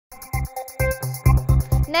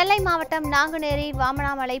நெல்லை மாவட்டம் நாங்குநேரி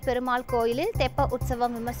வாமனாமலை பெருமாள் கோயிலில் தெப்ப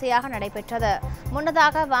உற்சவம் விமர்சையாக நடைபெற்றது.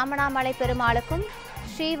 முன்னதாக வாமனாமலை பெருமாளுக்கும்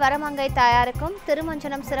ஸ்ரீ வரமங்கை தாயாருக்கும்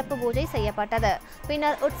திருமஞ்சனம் சிறப்பு பூஜை செய்யப்பட்டது.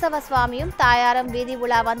 பின்னர் உற்சவ சுவாமியும் தாயாரும் வீதி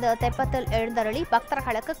உலா வந்து தெப்பத்தில் எழுந்தருளி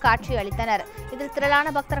பக்தர்களுக்கு காட்சி அளித்தனர். இதில்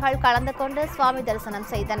திரளான பக்தர்கள் கலந்து கொண்டு சுவாமி தரிசனம்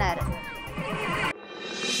செய்தனர்.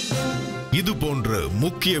 இது போன்ற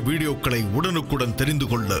முக்கிய வீடியோக்களை உடனுக்குடன் தெரிந்து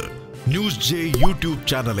கொள்ள NewsJ யூடியூப்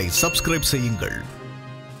சேனலை சப்ஸ்கிரைப் செய்யுங்கள்.